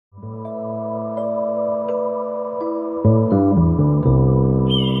So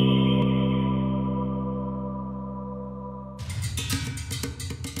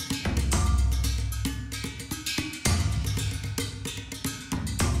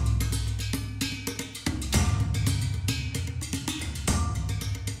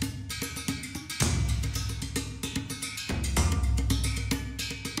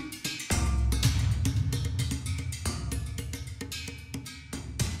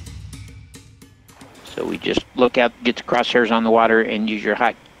we just look out, get the crosshairs on the water, and use your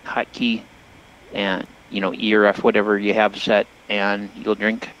hotkey, and E or F, whatever you have set, and you'll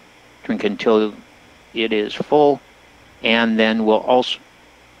drink until it is full, and then we'll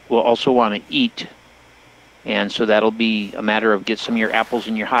also want to eat, and so that'll be a matter of get some of your apples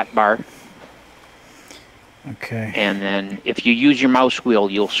in your hot bar. Okay. And then if you use your mouse wheel,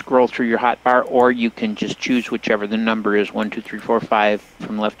 you'll scroll through your hot bar, or you can just choose whichever the number is, 1, 2, 3, 4, 5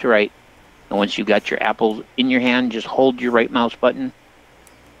 from left to right. And once you got your apples in your hand, just hold your right mouse button.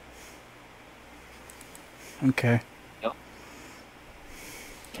 Okay. Yep.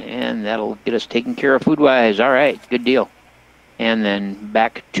 And that'll get us taken care of food-wise. All right, good deal. And then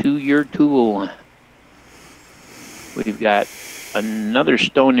back to your tool. We've got another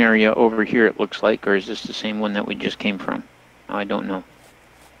stone area over here, it looks like, or is this the same one that we just came from? Oh, I don't know.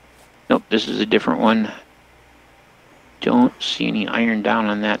 Nope, this is a different one. Don't see any iron down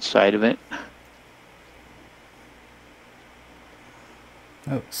on that side of it.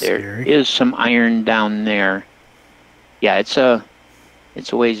 Oh, there is some iron down there. Yeah, it's a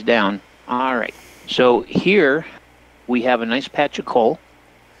ways down. All right. So here we have a nice patch of coal.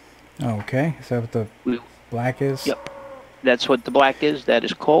 Okay. Is that what the black is? Yep. That's what the black is. That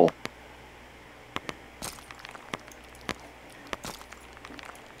is coal.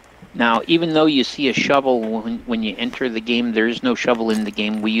 Now, even though you see a shovel when you enter the game, there is no shovel in the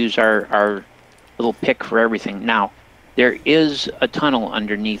game. We use our little pick for everything. Now, there is a tunnel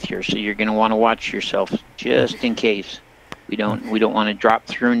underneath here, so you're going to want to watch yourself just in case. We don't want to drop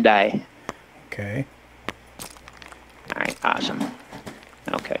through and die. Okay. All right, awesome.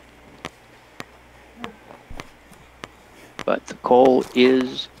 Okay. But the coal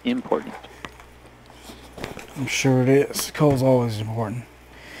is important. I'm sure it is. Coal's always important.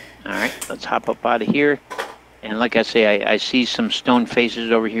 All right, let's hop up out of here. And like I say, I see some stone faces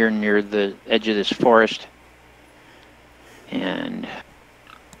over here near the edge of this forest. And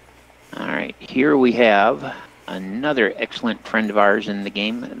all right, here we have another excellent friend of ours in the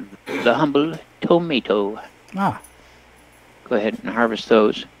game, the humble tomato. Ah. Go ahead and harvest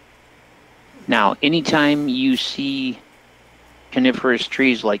those. Now, anytime you see coniferous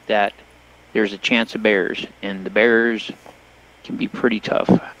trees like that, there's a chance of bears, and the bears can be pretty tough.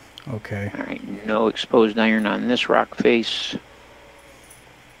 Okay. All right, no exposed iron on this rock face.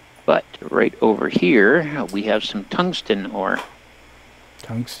 But right over here, we have some tungsten ore.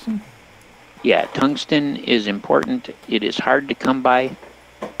 Tungsten? Yeah, tungsten is important. It is hard to come by.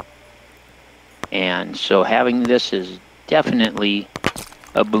 And so having this is definitely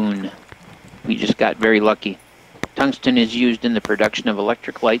a boon. We just got very lucky. Tungsten is used in the production of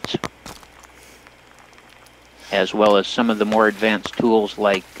electric lights, as well as some of the more advanced tools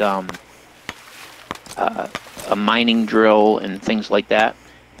like a mining drill and things like that.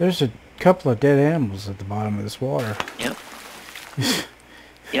 There's a couple of dead animals at the bottom of this water. Yep.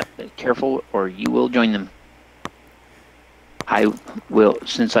 Yep, careful or you will join them. I will,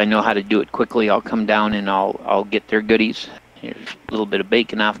 since I know how to do it quickly, I'll come down and I'll get their goodies. Here's a little bit of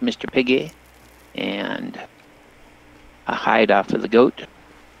bacon off Mr. Piggy, and a hide off of the goat.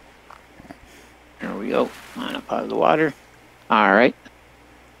 There we go, on up out of the water. All right.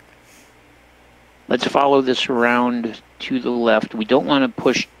 Let's follow this around to the left. We don't want to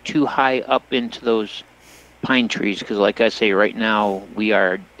push too high up into those pine trees because, like I say, right now we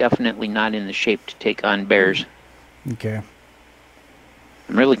are definitely not in the shape to take on bears. Okay.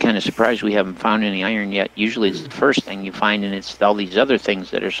 I'm really kind of surprised we haven't found any iron yet. Usually it's the first thing you find, and it's all these other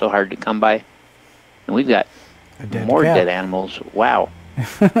things that are so hard to come by. And we've got more dead animals. Wow.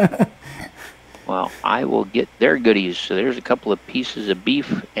 Well, I will get their goodies. So there's a couple of pieces of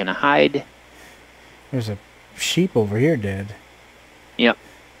beef and a hide. There's a sheep over here dead. Yep.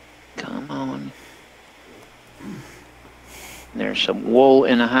 Come on. There's some wool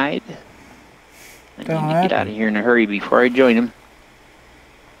and a hide. I need to get out of here in a hurry before I join them.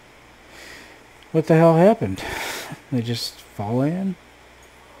 What the hell happened? They just fall in?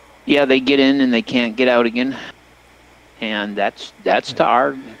 Yeah, they get in and they can't get out again. And that's to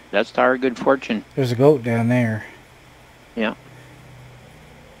our good fortune. There's a goat down there. Yeah.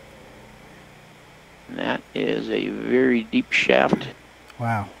 That is a very deep shaft.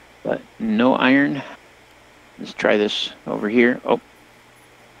 Wow. But no iron. Let's try this over here. Oh,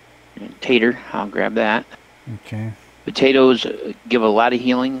 and tater. I'll grab that. Okay. Potatoes give a lot of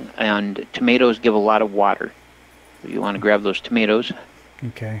healing, and tomatoes give a lot of water. So you want to grab those tomatoes.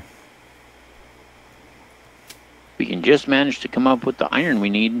 Okay. We can just manage to come up with the iron we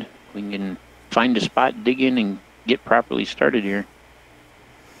need. We can find a spot, dig in, and get properly started here.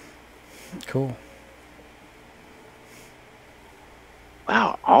 Cool.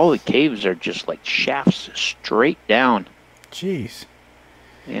 Wow, all the caves are just like shafts straight down. Jeez.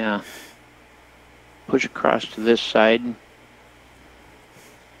 Yeah. Push across to this side.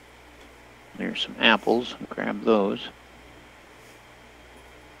 There's some apples. Grab those.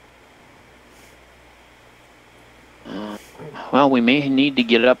 Well, we may need to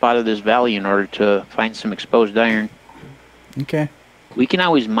get up out of this valley in order to find some exposed iron. Okay. We can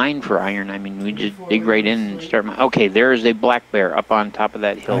always mine for iron. I mean, we just dig right in and start. Okay, there is a black bear up on top of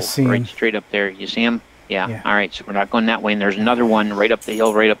that hill. I see right him. Straight up there. You see him? Yeah. Yeah. All right, so we're not going that way. And there's another one right up the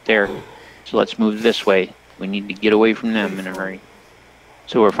hill, right up there. So let's move this way. We need to get away from them in a hurry.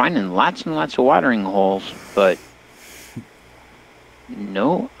 So we're finding lots and lots of watering holes, but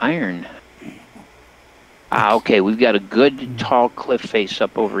no iron. Ah, okay, we've got a good tall cliff face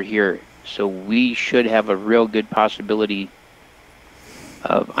up over here. So we should have a real good possibility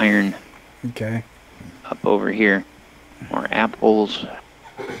of iron. Okay. Up over here. More apples.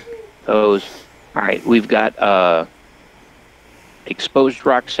 Those. All right, we've got exposed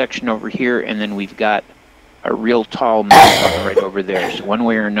rock section over here, and then we've got a real tall mountain right over there. So one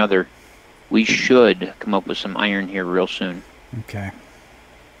way or another, we should come up with some iron here real soon. Okay.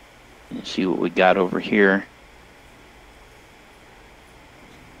 Let's see what we got over here.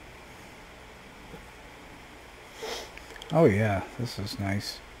 Oh yeah, this is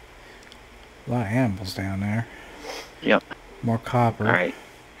nice. A lot of animals down there. Yep. More copper. All right.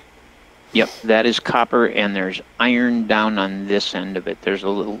 Yep, that is copper, and there's iron down on this end of it. There's a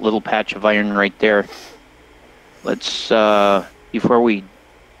little patch of iron right there. Let's, before we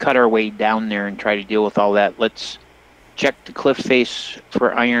cut our way down there and try to deal with all that, let's check the cliff face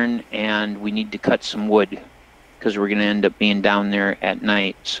for iron, and we need to cut some wood because we're going to end up being down there at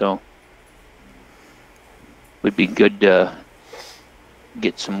night. So it would be good to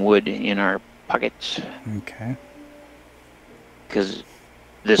get some wood in our pockets. Okay. Because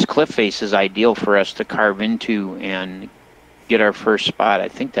this cliff face is ideal for us to carve into and get our first spot. I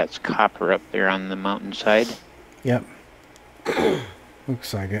think that's copper up there on the mountainside. Yep.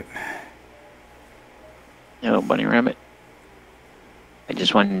 Looks like it. No, bunny rabbit. I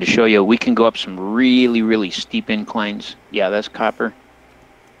just wanted to show you, we can go up some really, really steep inclines. Yeah, that's copper.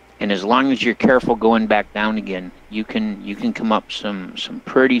 And as long as you're careful going back down again, you can come up some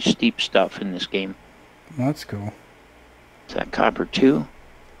pretty steep stuff in this game. That's cool. Is that copper too?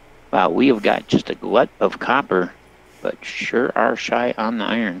 Wow, we have got just a glut of copper, but sure are shy on the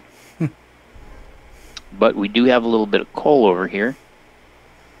iron. But we do have a little bit of coal over here.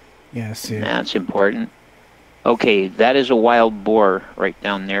 Yeah, I see it. That's important. Okay, that is a wild boar right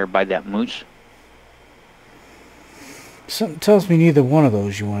down there by that moose. Something tells me neither one of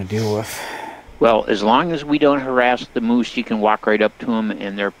those you want to deal with. Well, as long as we don't harass the moose, you can walk right up to them,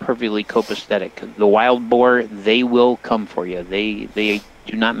 and they're perfectly copacetic. The wild boar, they will come for you. They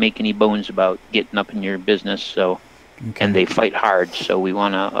do not make any bones about getting up in your business, so... Okay. And they fight hard, so we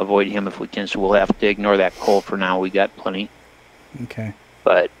want to avoid him if we can, so we'll have to ignore that coal for now. We got plenty. Okay.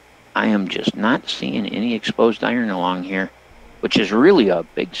 But I am just not seeing any exposed iron along here, which is really a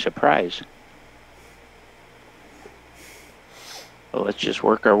big surprise. So let's just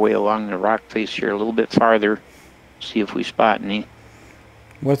work our way along the rock face here a little bit farther, see if we spot any.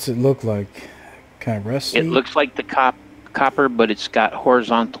 What's it look like? Kind of rusty? It looks like the copper, but it's got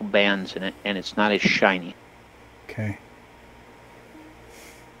horizontal bands in it, and it's not as shiny. Okay.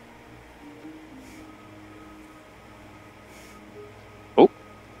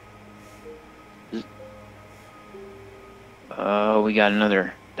 Oh, we got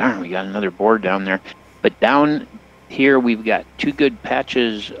another. Darn, we got another board down there. But down here, we've got two good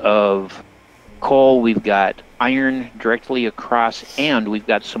patches of coal. We've got iron directly across, and we've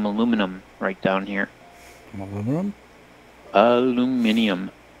got some aluminum right down here. Aluminum?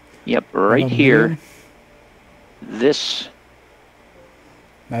 Aluminium. Yep, right here. This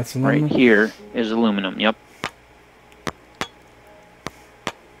that's aluminum? Right here is aluminum, yep.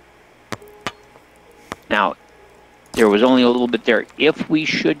 Now, there was only a little bit there. If we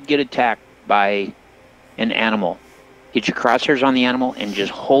should get attacked by an animal, get your crosshairs on the animal and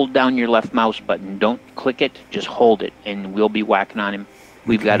just hold down your left mouse button. Don't click it, just hold it, and we'll be whacking on him.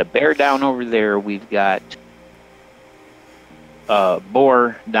 We've got a bear down over there. We've got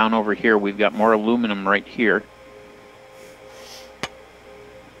bore down over here. We've got more aluminum right here.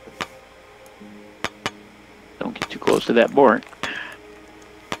 Don't get too close to that bore.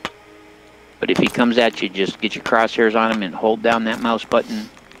 But if he comes at you, just get your crosshairs on him and hold down that mouse button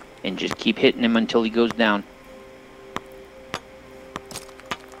and just keep hitting him until he goes down.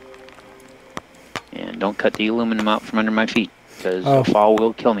 And don't cut the aluminum out from under my feet, because a fall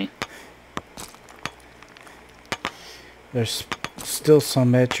will kill me. There's still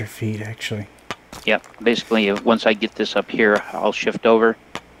some at your feet, actually. Yep, basically, once I get this up here, I'll shift over.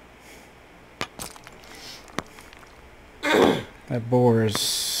 That boar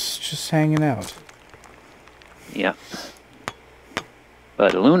is just hanging out. Yeah.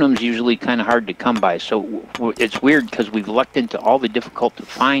 But aluminum's usually kind of hard to come by, so it's weird because we've lucked into all the difficult to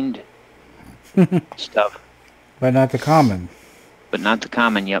find stuff. But not the common. But not the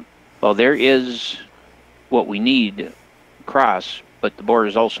common, yep. Well, there is what we need, cross, but the boar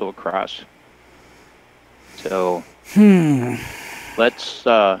is also a cross. So, let's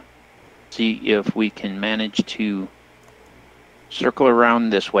see if we can manage to circle around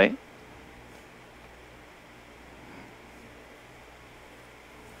this way.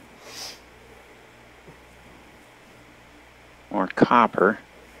 More copper.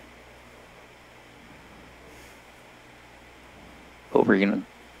 But we're going to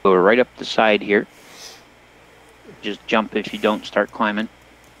go right up the side here. Just jump if you don't start climbing.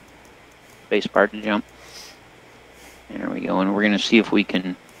 Space bar to jump. There we go. And we're going to see if we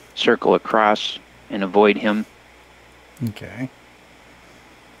can circle across and avoid him. Okay.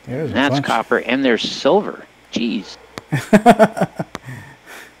 There's That's copper, and there's silver. Jeez.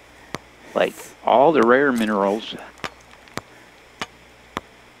 Like all the rare minerals.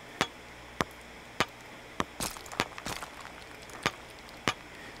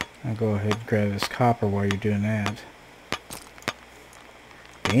 I'll go ahead and grab this copper while you're doing that.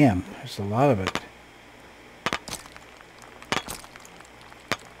 Damn, there's a lot of it.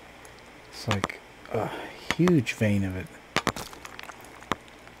 It's like a huge vein of it.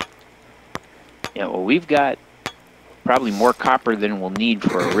 Yeah, well, we've got probably more copper than we'll need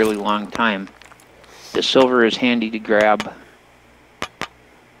for a really long time. The silver is handy to grab.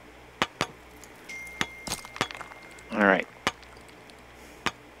 All right.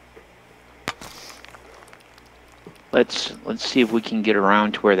 Let's see if we can get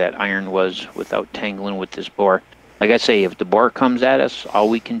around to where that iron was without tangling with this boar. Like I say, if the boar comes at us, all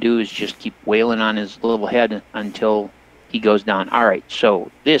we can do is just keep wailing on his little head until he goes down. All right,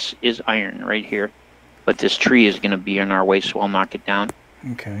 so this is iron right here, but this tree is going to be in our way, so I'll knock it down.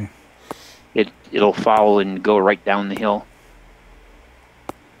 Okay. It'll fall and go right down the hill.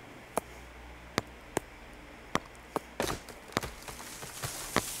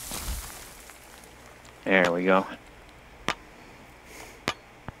 There we go.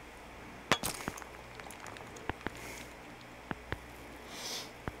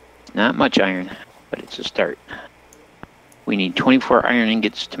 Not much iron, but it's a start. We need 24 iron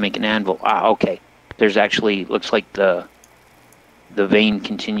ingots to make an anvil. Ah, okay. There's actually, looks like the vein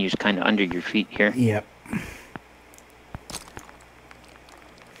continues kind of under your feet here. Yep.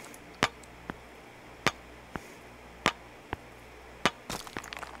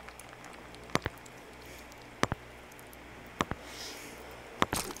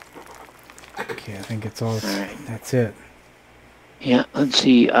 Okay, I think it's all right. That's it. Yeah, let's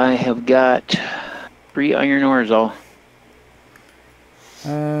see. I have got 3 iron ores all.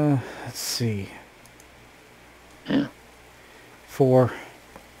 Let's see. Yeah. 4.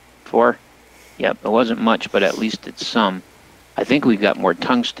 4? Yep, it wasn't much, but at least it's some. I think we've got more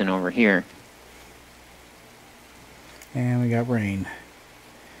tungsten over here. And we got rain.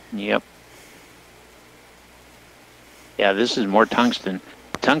 Yep. Yeah, this is more tungsten.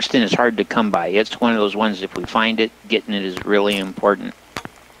 Tungsten is hard to come by. It's one of those ones, if we find it, getting it is really important.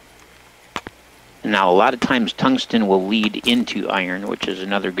 Now, a lot of times tungsten will lead into iron, which is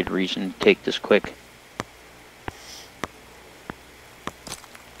another good reason to take this quick.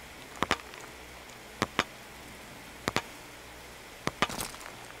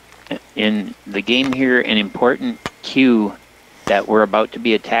 In the game here, an important cue that we're about to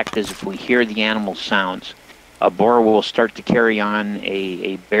be attacked is if we hear the animal sounds. A boar will start to carry on,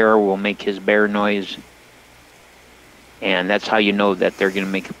 a bear will make his bear noise, and that's how you know that they're going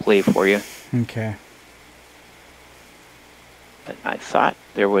to make a play for you. Okay. But I thought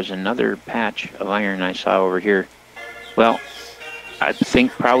there was another patch of iron I saw over here. Well, I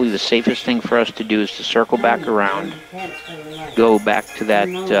think probably the safest thing for us to do is to circle back around, go back to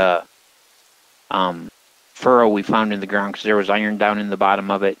that furrow we found in the ground, because there was iron down in the bottom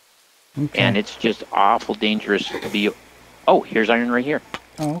of it. Okay. And it's just awful dangerous to be Oh, here's iron right here.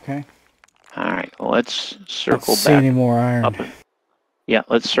 Oh, okay. All right, well, let's Let's circle see back any more iron. up. Yeah,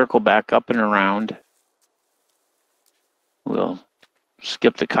 let's circle back up and around. We'll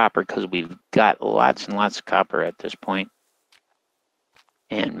skip the copper because we've got lots and lots of copper at this point.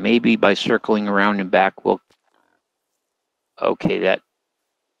 And maybe by circling around and back, we'll... Okay, that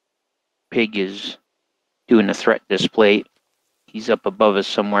pig is doing a threat display. He's up above us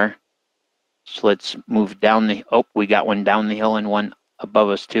somewhere. So let's move down the... Oh, we got one down the hill and one above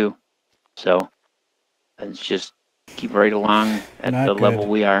us too. So let's just keep right along at Not the good. level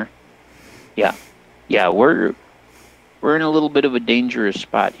we are. Yeah. Yeah, we're in a little bit of a dangerous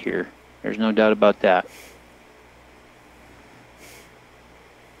spot here. There's no doubt about that.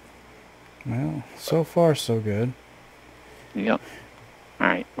 Well, so far so good. Yep. All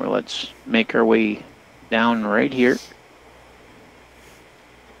right, well, let's make our way down right here.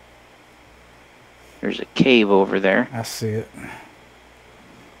 There's a cave over there, I see it.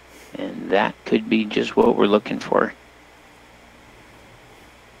 and that could be just what we're looking for.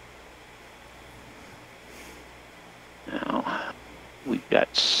 Now, we've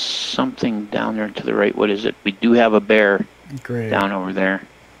got something down there to the right. What is it? We do have a bear Great. down over there.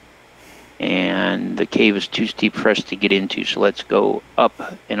 And the cave is too steep for us to get into, so let's go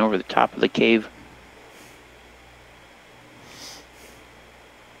up and over the top of the cave.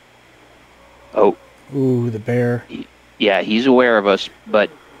 Oh. Ooh, the bear. Yeah, he's aware of us, but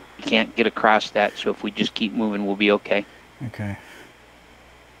he can't get across that, so if we just keep moving, we'll be okay. Okay.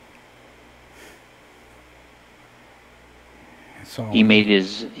 So He made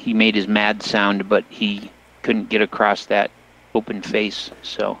his mad sound, but he couldn't get across that open face,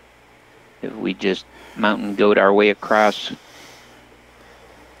 so if we just mountain goat our way across,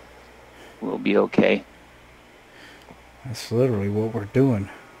 we'll be okay. that's literally what we're doing.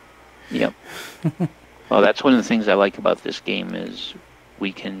 Yep. Well, that's one of the things I like about this game is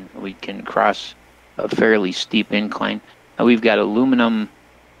we can cross a fairly steep incline. Now we've got aluminum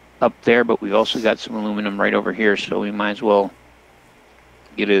up there, but we've also got some aluminum right over here, so we might as well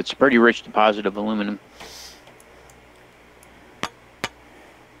get it. It's a pretty rich deposit of aluminum.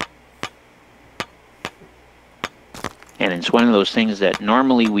 And it's one of those things that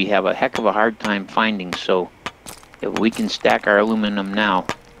normally we have a heck of a hard time finding, so if we can stack our aluminum now,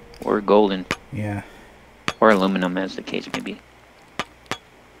 we're golden. Yeah. Or aluminum, as the case may be.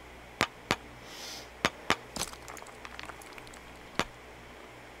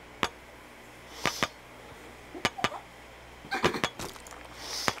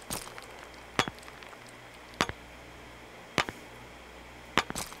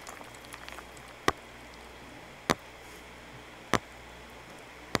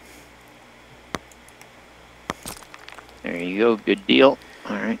 There you go, good deal.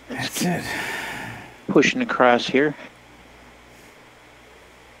 All right, That's it. pushing across here.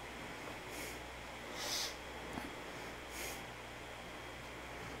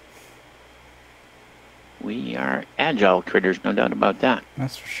 We are agile critters, no doubt about that.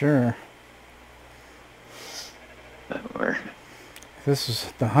 That's for sure. But we're If this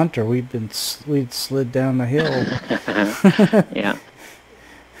is the hunter, we'd slid down the hill. yeah.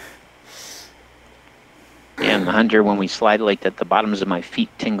 And the hunter, when we slide like that, the bottoms of my feet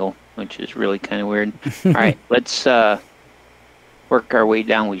tingle, which is really kind of weird. All right, let's work our way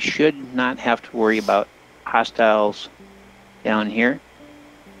down. We should not have to worry about hostiles down here.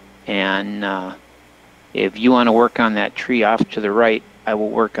 And if you want to work on that tree off to the right, I will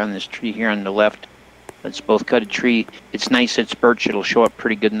work on this tree here on the left. Let's both cut a tree. It's nice, it's birch. It'll show up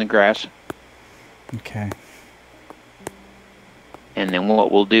pretty good in the grass. Okay. And then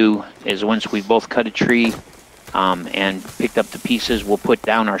what we'll do is once we both cut a tree and picked up the pieces, we'll put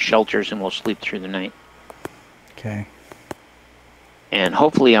down our shelters and we'll sleep through the night. Okay. And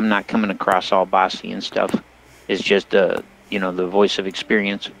hopefully I'm not coming across all bossy and stuff. It's just, you know, the voice of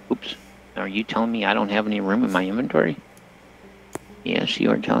experience. Oops. Are you telling me I don't have any room in my inventory? Yes, you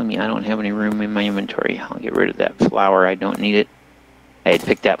are telling me I don't have any room in my inventory. I'll get rid of that flower. I don't need it. I had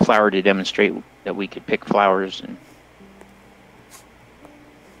picked that flower to demonstrate that we could pick flowers. And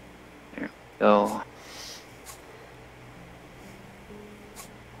there we go.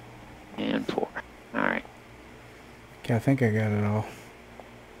 And 4. All right. Okay, I think I got it all.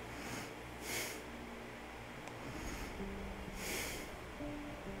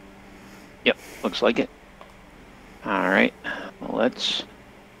 Yep, looks like it. All right, well, let's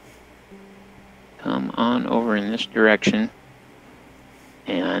come on over in this direction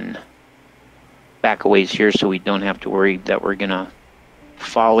and back a ways here so we don't have to worry that we're gonna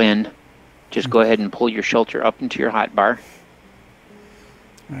fall in. Just go ahead and pull your shelter up into your hot bar.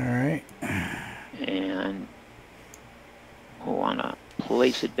 All right. And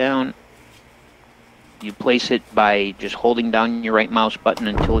place it down. You place it by just holding down your right mouse button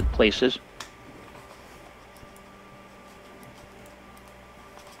until it places.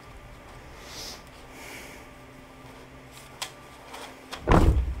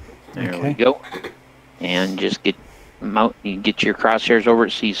 There we go. And just get you get your crosshairs over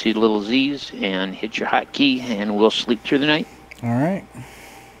it so you see the little Z's and hit your hotkey, and we'll sleep through the night. All right.